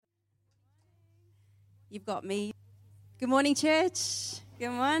You've got me. Good morning, church. Good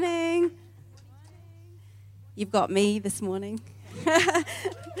morning. You've got me this morning.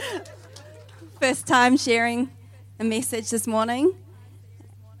 First time sharing a message this morning.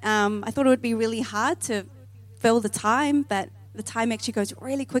 I thought it would be really hard to fill the time, but the time actually goes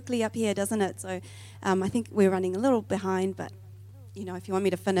really quickly up here, doesn't it? So I think we're running a little behind, but, you know, if you want me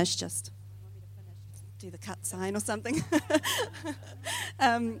to finish, just do the cut sign or something.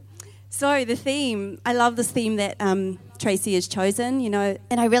 So the theme, I love this theme that Tracy has chosen, you know,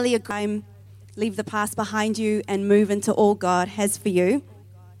 and I really agree. Leave the past behind you and move into all God has for you.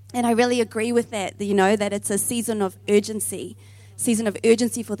 And I really agree with that, you know, that it's a season of urgency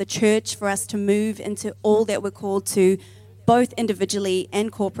for the church, for us to move into all that we're called to, both individually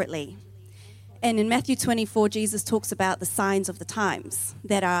and corporately. And in Matthew 24, Jesus talks about the signs of the times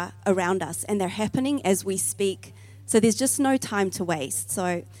that are around us, and they're happening as we speak. So there's just no time to waste.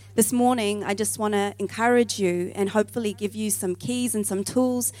 So this morning, I just want to encourage you and hopefully give you some keys and some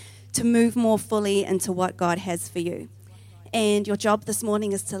tools to move more fully into what God has for you. And your job this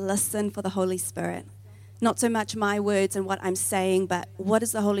morning is to listen for the Holy Spirit. Not so much my words and what I'm saying, but what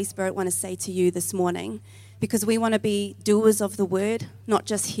does the Holy Spirit want to say to you this morning? Because we want to be doers of the word, not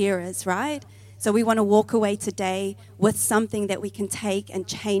just hearers, right? So we want to walk away today with something that we can take and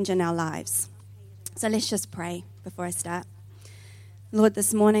change in our lives. So let's just pray before I start. Lord,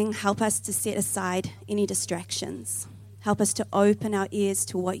 this morning, help us to set aside any distractions. Help us to open our ears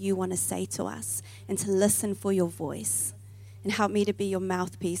to what you want to say to us and to listen for your voice. And help me to be your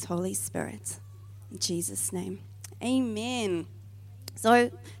mouthpiece, Holy Spirit. In Jesus' name, amen.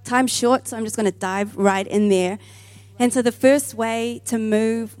 So time's short, so I'm just going to dive right in there. And so the first way to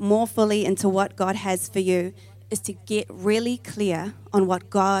move more fully into what God has for you is to get really clear on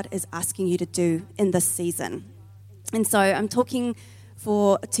what God is asking you to do in this season. And so I'm talking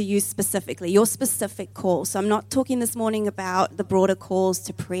to you specifically, your specific call. So I'm not talking this morning about the broader calls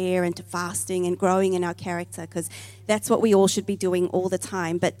to prayer and to fasting and growing in our character, because that's what we all should be doing all the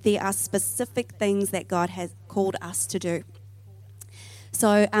time. But there are specific things that God has called us to do.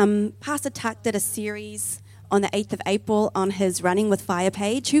 So Pastor Tuck did a series on the 8th of April on his Running with Fire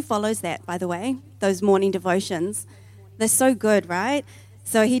page. Who follows that, by the way? Those morning devotions. They're so good, right?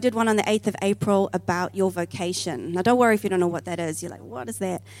 So he did one on the 8th of April about your vocation. Now, don't worry if you don't know what that is. You're like, what is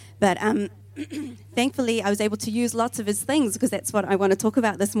that? But thankfully, I was able to use lots of his things because that's what I want to talk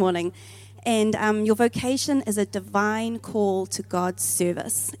about this morning. And your vocation is a divine call to God's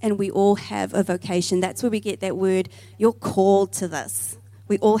service. And we all have a vocation. That's where we get that word, you're called to this.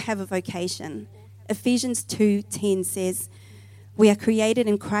 We all have a vocation. Ephesians 2:10 says, we are created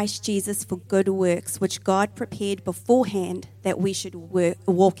in Christ Jesus for good works, which God prepared beforehand that we should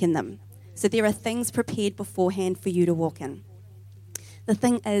walk in them. So there are things prepared beforehand for you to walk in. The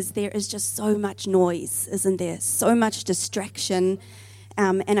thing is, there is just so much noise, isn't there? So much distraction.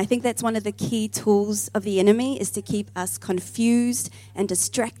 And I think that's one of the key tools of the enemy, is to keep us confused and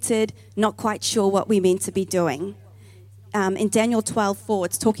distracted, not quite sure what we're meant to be doing. In Daniel 12:4,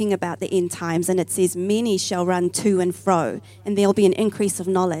 it's talking about the end times, and it says, many shall run to and fro, and there'll be an increase of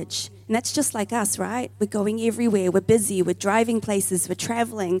knowledge. And that's just like us, right? We're going everywhere. We're busy. We're driving places. We're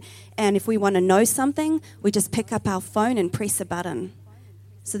traveling. And if we want to know something, we just pick up our phone and press a button.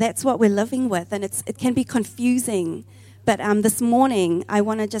 So that's what we're living with, and it can be confusing. But this morning, I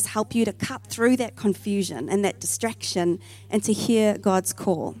want to just help you to cut through that confusion and that distraction and to hear God's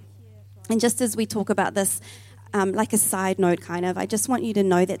call. And just as we talk about this, like a side note kind of, I just want you to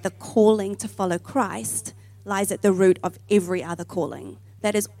know that the calling to follow Christ lies at the root of every other calling.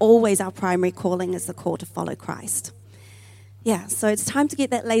 That is always our primary calling, is the call to follow Christ. Yeah, so it's time to get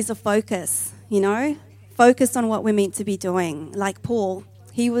that laser focus, you know, focused on what we're meant to be doing. Like Paul,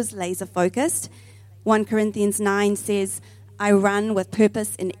 he was laser focused. 1 Corinthians 9 says, I run with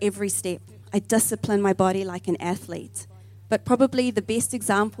purpose in every step. I discipline my body like an athlete. But probably the best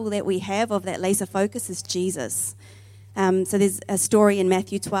example that we have of that laser focus is Jesus. So there's a story in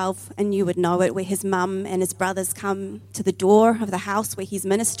Matthew 12, and you would know it, where his mum and his brothers come to the door of the house where he's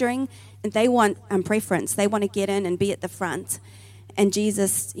ministering, and they want preference. They want to get in and be at the front. And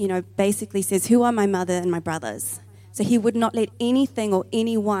Jesus, you know, basically says, who are my mother and my brothers? So he would not let anything or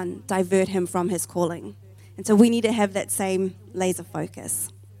anyone divert him from his calling. And so we need to have that same laser focus.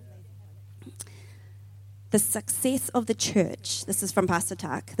 The success of the church, this is from Pastor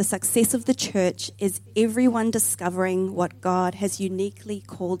Tuck, the success of the church is everyone discovering what God has uniquely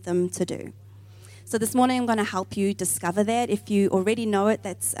called them to do. So this morning I'm going to help you discover that. If you already know it,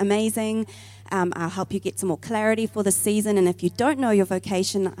 that's amazing. I'll help you get some more clarity for the season. And if you don't know your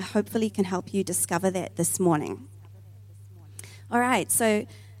vocation, I hopefully can help you discover that this morning. All right, so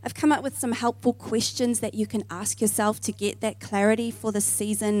I've come up with some helpful questions that you can ask yourself to get that clarity for the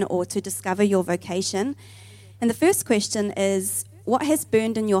season or to discover your vocation. And the first question is, what has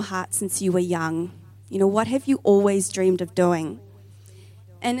burned in your heart since you were young? What have you always dreamed of doing?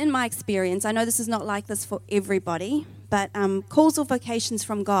 And in my experience, I know this is not like this for everybody, but calls or vocations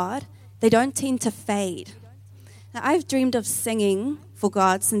from God, they don't tend to fade. Now, I've dreamed of singing for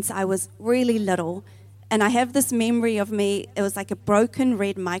God since I was really little. And I have this memory of me, it was like a broken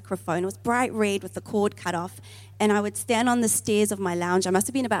red microphone. It was bright red with the cord cut off. And I would stand on the stairs of my lounge. I must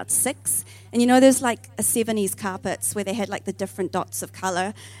have been about 6. And there's like a 70s carpets where they had like the different dots of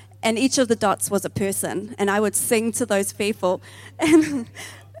color. And each of the dots was a person. And I would sing to those people. And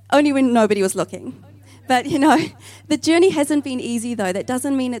only when nobody was looking. But, the journey hasn't been easy, though. That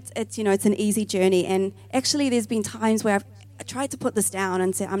doesn't mean it's an easy journey. And actually, there's been times where I tried to put this down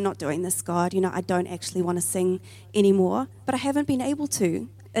and say, I'm not doing this, God. I don't actually want to sing anymore. But I haven't been able to.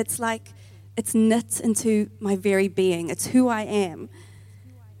 It's like it's knit into my very being. It's who I am.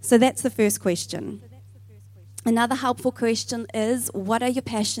 So that's the first question. Another helpful question is, what are your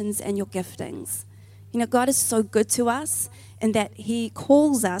passions and your giftings? God is so good to us in that He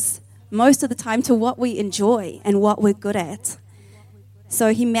calls us most of the time to what we enjoy and what we're good at.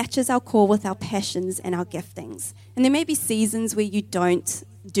 So He matches our call with our passions and our giftings. And there may be seasons where you don't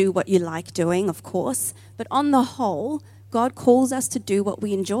do what you like doing, of course, but on the whole, God calls us to do what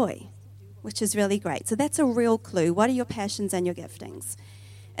we enjoy, which is really great. So that's a real clue. What are your passions and your giftings?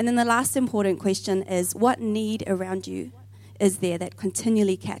 And then the last important question is, what need around you is there that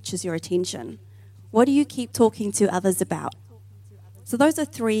continually catches your attention? What do you keep talking to others about? So those are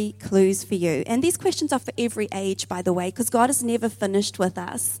 3 clues for you. And these questions are for every age, by the way, because God is never finished with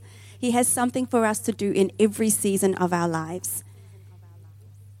us. He has something for us to do in every season of our lives.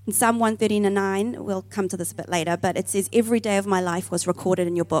 In Psalm 139, we'll come to this a bit later, but it says, every day of my life was recorded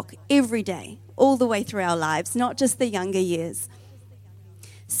in your book. Every day, all the way through our lives, not just the younger years.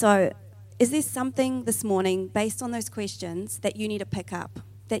 So is there something this morning, based on those questions, that you need to pick up,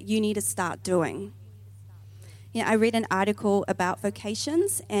 that you need to start doing? I read an article about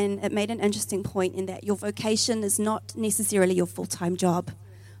vocations, and it made an interesting point in that your vocation is not necessarily your full-time job.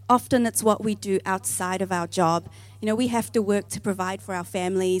 Often it's what we do outside of our job. We have to work to provide for our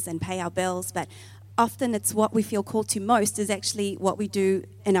families and pay our bills, but often it's what we feel called to most is actually what we do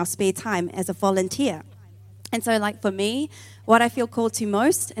in our spare time as a volunteer. And so, like for me, what I feel called to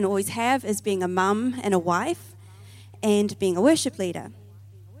most and always have is being a mum and a wife and being a worship leader.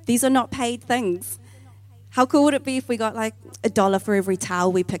 These are not paid things. How cool would it be if we got like $1 for every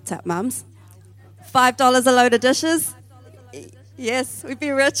towel we picked up, mums? $5 a load of dishes? Yes, we'd be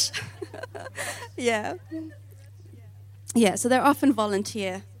rich. Yeah. Yeah, so they're often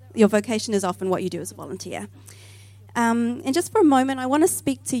volunteer. Your vocation is often what you do as a volunteer. And just for a moment, I want to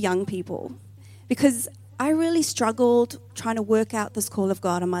speak to young people because I really struggled trying to work out this call of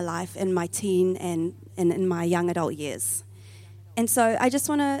God in my life in my teen and in my young adult years. And so I just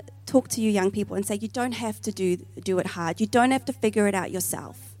want to talk to you young people and say you don't have to do it hard. You don't have to figure it out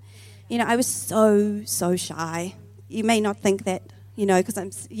yourself. I was so shy. You may not think that, because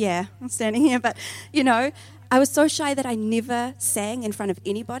I'm standing here, but, I was so shy that I never sang in front of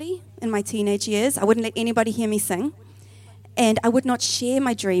anybody in my teenage years. I wouldn't let anybody hear me sing. And I would not share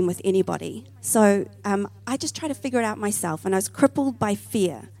my dream with anybody. So I just tried to figure it out myself, and I was crippled by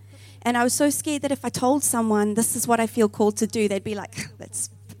fear. And I was so scared that if I told someone, this is what I feel called to do, they'd be like,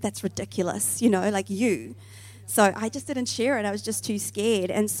 that's ridiculous, like you. So I just didn't share it. I was just too scared.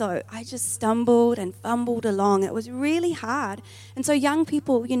 And so I just stumbled and fumbled along. It was really hard. And so young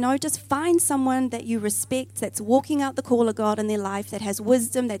people, just find someone that you respect, that's walking out the call of God in their life, that has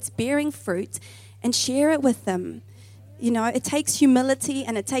wisdom, that's bearing fruit, and share it with them. It takes humility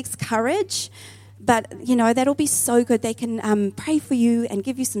and it takes courage. But, that'll be so good. They can pray for you and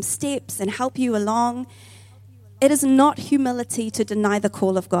give you some steps and help you along. It is not humility to deny the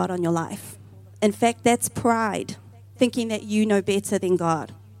call of God on your life. In fact, that's pride, thinking that you know better than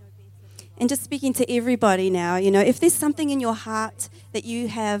God. And just speaking to everybody now, if there's something in your heart that you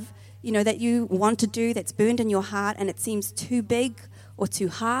have, that you want to do that's burned in your heart and it seems too big or too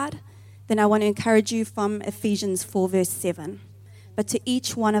hard, then I want to encourage you from Ephesians 4 verse 7. But to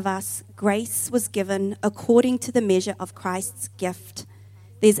each one of us, grace was given according to the measure of Christ's gift.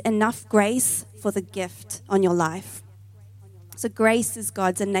 There's enough grace for the gift on your life. So grace is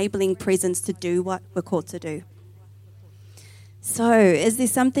God's enabling presence to do what we're called to do. So is there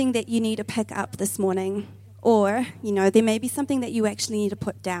something that you need to pick up this morning? Or, there may be something that you actually need to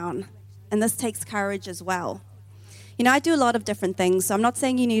put down. And this takes courage as well. I do a lot of different things, so I'm not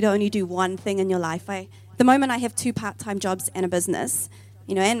saying you need to only do one thing in your life. At the moment, I have 2 part-time jobs and a business.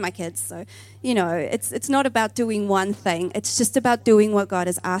 and my kids. So, it's not about doing one thing. It's just about doing what God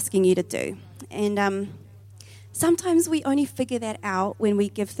is asking you to do. And sometimes we only figure that out when we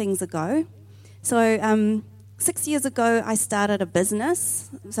give things a go. So 6 years ago, I started a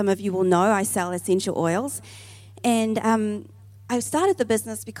business. Some of you will know I sell essential oils. And I started the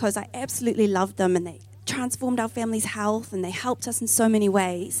business because I absolutely loved them, and they transformed our family's health, and they helped us in so many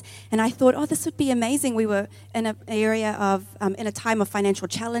ways. And I thought, this would be amazing. We were in an area of, in a time of financial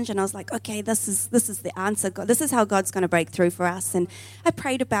challenge, and I was like, okay, this is the answer. This is how God's going to break through for us. And I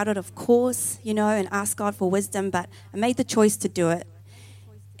prayed about it, of course, and asked God for wisdom, but I made the choice to do it.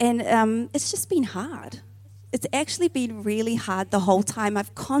 And it's just been hard. It's actually been really hard the whole time.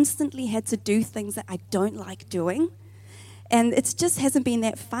 I've constantly had to do things that I don't like doing. And it just hasn't been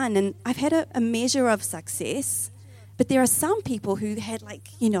that fun. And I've had a measure of success, but there are some people who had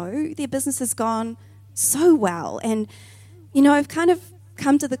their business has gone so well. And, I've kind of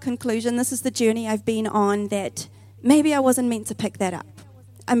come to the conclusion, this is the journey I've been on, that maybe I wasn't meant to pick that up.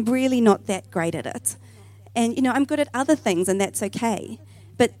 I'm really not that great at it. And, I'm good at other things, and that's okay.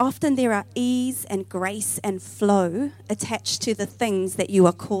 But often there are ease and grace and flow attached to the things that you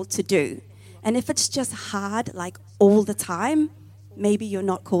are called to do. And if it's just hard, all the time, maybe you're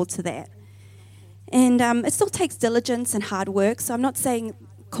not called to that. And it still takes diligence and hard work. So I'm not saying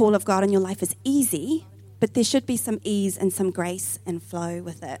call of God in your life is easy, but there should be some ease and some grace and flow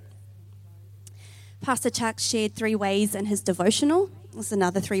with it. Pastor Chuck shared 3 ways in his devotional. There's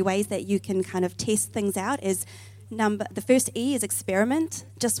another 3 ways that you can kind of test things out. The first E is experiment,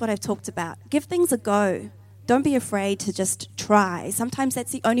 just what I've talked about. Give things a go. Don't be afraid to just try. Sometimes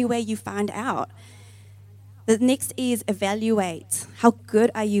that's the only way you find out. The next E is evaluate. How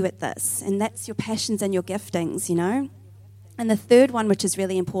good are you at this? And that's your passions and your giftings, And the third one, which is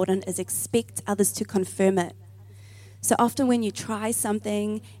really important, is expect others to confirm it. So often when you try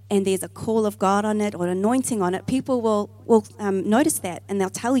something and there's a call of God on it or an anointing on it, people will notice that, and they'll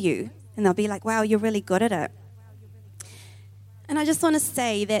tell you. And they'll be like, wow, you're really good at it. And I just want to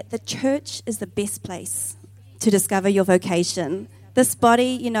say that the church is the best place to discover your vocation. This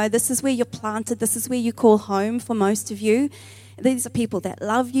body, this is where you're planted. This is where you call home for most of you. These are people that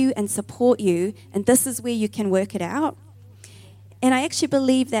love you and support you, and this is where you can work it out. And I actually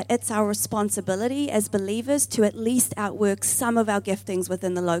believe that it's our responsibility as believers to at least outwork some of our giftings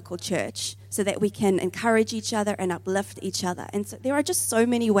within the local church so that we can encourage each other and uplift each other. And so there are just so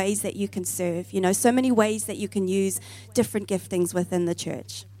many ways that you can serve, so many ways that you can use different giftings within the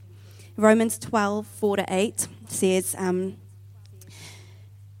church. Romans 12:4-8 says,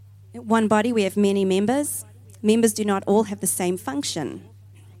 one body, we have many members. Members do not all have the same function.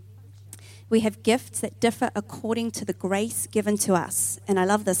 We have gifts that differ according to the grace given to us. And I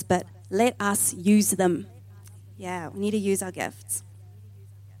love this, but let us use them. Yeah, we need to use our gifts.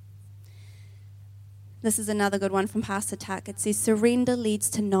 This is another good one from Pastor Tuck. It says, surrender leads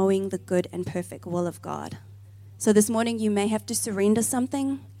to knowing the good and perfect will of God. So this morning you may have to surrender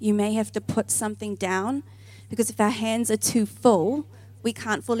something. You may have to put something down, because if our hands are too full, we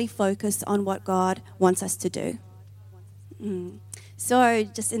can't fully focus on what God wants us to do. So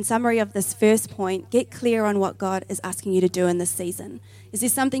just in summary of this first point, get clear on what God is asking you to do in this season. Is there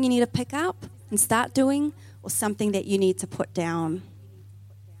something you need to pick up and start doing, or something that you need to put down?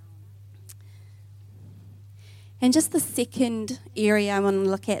 And just the second area I want to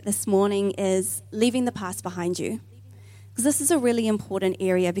look at this morning is leaving the past behind you. Because this is a really important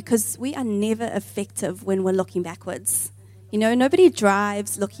area, because we are never effective when we're looking backwards. Nobody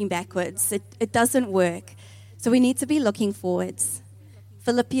drives looking backwards. It doesn't work. So we need to be looking forwards.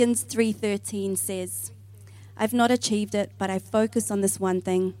 Philippians 3:13 says, I've not achieved it, but I focus on this one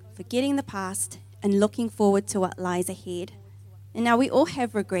thing, forgetting the past and looking forward to what lies ahead. And now we all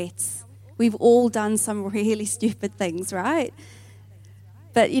have regrets. We've all done some really stupid things, right?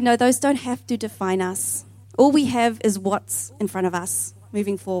 But, those don't have to define us. All we have is what's in front of us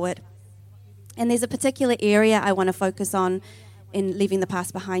moving forward. And there's a particular area I want to focus on in leaving the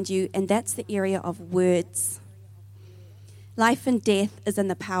past behind you, and that's the area of words. Life and death is in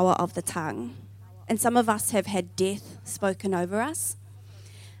the power of the tongue. And some of us have had death spoken over us.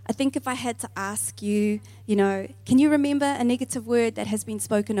 I think if I had to ask you, can you remember a negative word that has been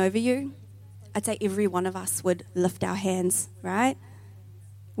spoken over you? I'd say every one of us would lift our hands, right?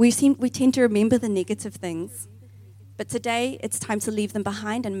 We tend to remember the negative things. But today, it's time to leave them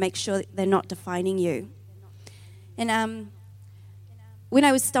behind and make sure they're not defining you. And when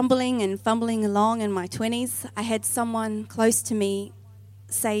I was stumbling and fumbling along in my 20s, I had someone close to me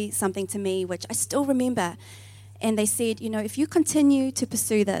say something to me, which I still remember. And they said, if you continue to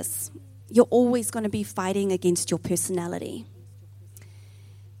pursue this, you're always going to be fighting against your personality.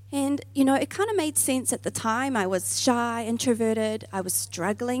 And, it kind of made sense at the time. I was shy, introverted, I was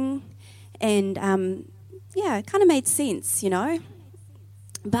struggling, and it kind of made sense,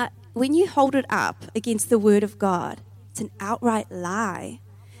 But when you hold it up against the Word of God, it's an outright lie.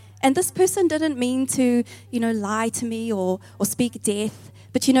 And this person didn't mean to, lie to me or speak death.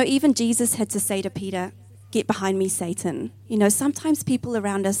 But, even Jesus had to say to Peter, "Get behind me, Satan." Sometimes people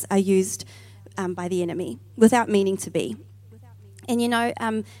around us are used by the enemy without meaning to be.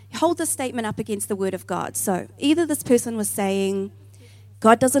 And, hold this statement up against the Word of God. So either this person was saying,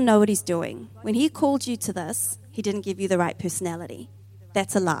 God doesn't know what he's doing. When he called you to this, he didn't give you the right personality.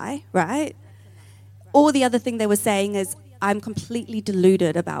 That's a lie, right? Or the other thing they were saying is, I'm completely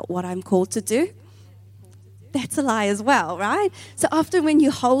deluded about what I'm called to do. That's a lie as well, right? So often when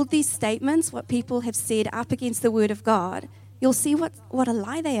you hold these statements, what people have said up against the Word of God, you'll see what a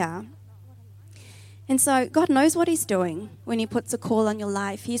lie they are. And so God knows what he's doing when he puts a call on your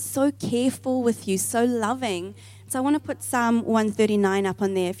life. He's so careful with you, so loving. So I want to put Psalm 139 up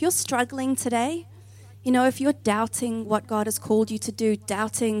on there. If you're struggling today, if you're doubting what God has called you to do,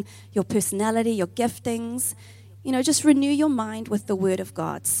 doubting your personality, your giftings, just renew your mind with the Word of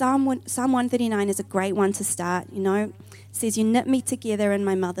God. Psalm 139 is a great one to start, It says, "You knit me together in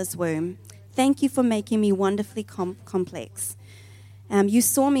my mother's womb. Thank you for making me wonderfully complex. You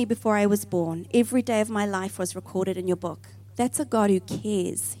saw me before I was born. Every day of my life was recorded in your book." That's a God who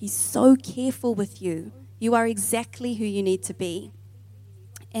cares. He's so careful with you. You are exactly who you need to be.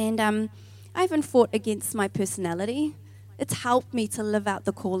 And I haven't fought against my personality. It's helped me to live out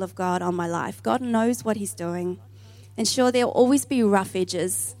the call of God on my life. God knows what he's doing. And sure, there'll always be rough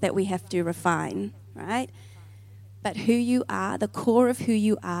edges that we have to refine, right? But who you are, the core of who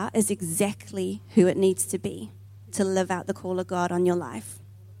you are, is exactly who it needs to be to live out the call of God on your life.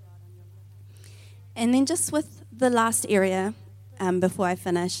 And then just with the last area, before I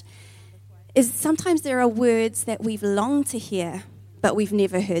finish, is sometimes there are words that we've longed to hear, but we've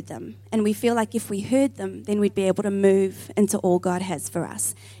never heard them. And we feel like if we heard them, then we'd be able to move into all God has for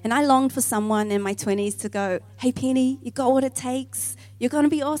us. And I longed for someone in my 20s to go, "Hey, Penny, you got what it takes. You're going to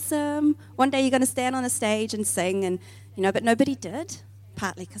be awesome. One day you're going to stand on a stage and sing." And, but nobody did,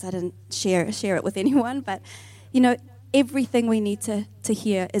 partly because I didn't share it with anyone. But, everything we need to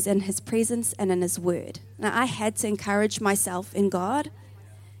hear is in his presence and in his word. Now, I had to encourage myself in God,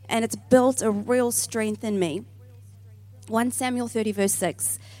 and it's built a real strength in me. 1 Samuel 30 verse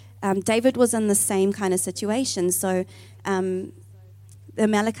 6, David was in the same kind of situation. So the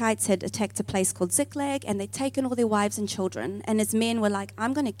Amalekites had attacked a place called Ziklag, and they'd taken all their wives and children. And his men were like,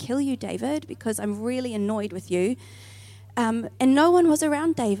 "I'm going to kill you, David, because I'm really annoyed with you." And no one was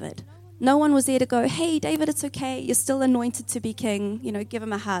around David. No one was there to go, "Hey, David, it's okay. You're still anointed to be king. Give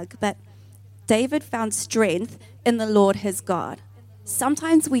him a hug." But David found strength in the Lord his God.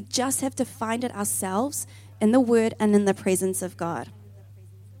 Sometimes we just have to find it ourselves in the Word and in the presence of God.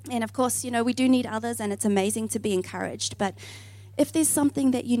 And of course, we do need others, and it's amazing to be encouraged. But if there's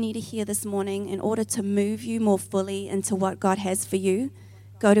something that you need to hear this morning in order to move you more fully into what God has for you,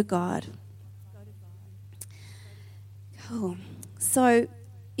 go to God. Cool. So,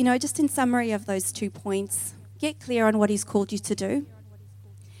 just in summary of those 2 points, get clear on what he's called you to do.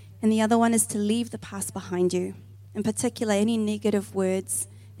 And the other one is to leave the past behind you. In particular, any negative words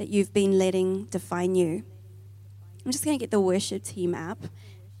that you've been letting define you. I'm just going to get the worship team up.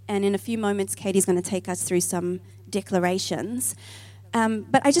 And in a few moments, Katie's going to take us through some declarations.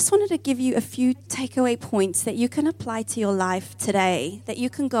 But I just wanted to give you a few takeaway points that you can apply to your life today, that you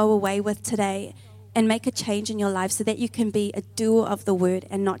can go away with today and make a change in your life so that you can be a doer of the word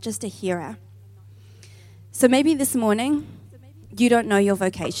and not just a hearer. So maybe this morning, you don't know your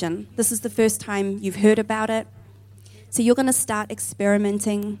vocation. This is the first time you've heard about it. So you're going to start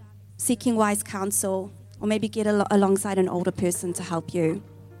experimenting, seeking wise counsel, or maybe get alongside an older person to help you.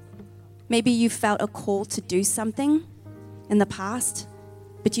 Maybe you felt a call to do something in the past,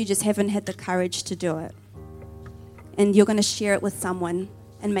 but you just haven't had the courage to do it. And you're going to share it with someone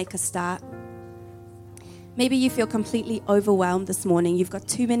and make a start. Maybe you feel completely overwhelmed this morning. You've got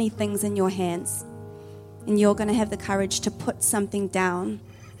too many things in your hands, and you're going to have the courage to put something down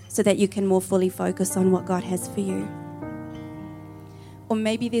so that you can more fully focus on what God has for you. Or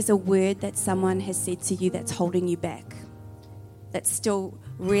maybe there's a word that someone has said to you that's holding you back, that's still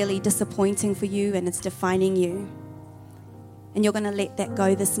really disappointing for you and it's defining you. And you're going to let that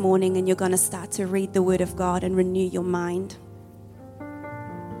go this morning, and you're going to start to read the Word of God and renew your mind.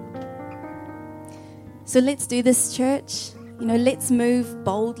 So let's do this, church. Let's move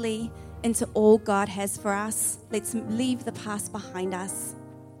boldly into all God has for us. Let's leave the past behind us.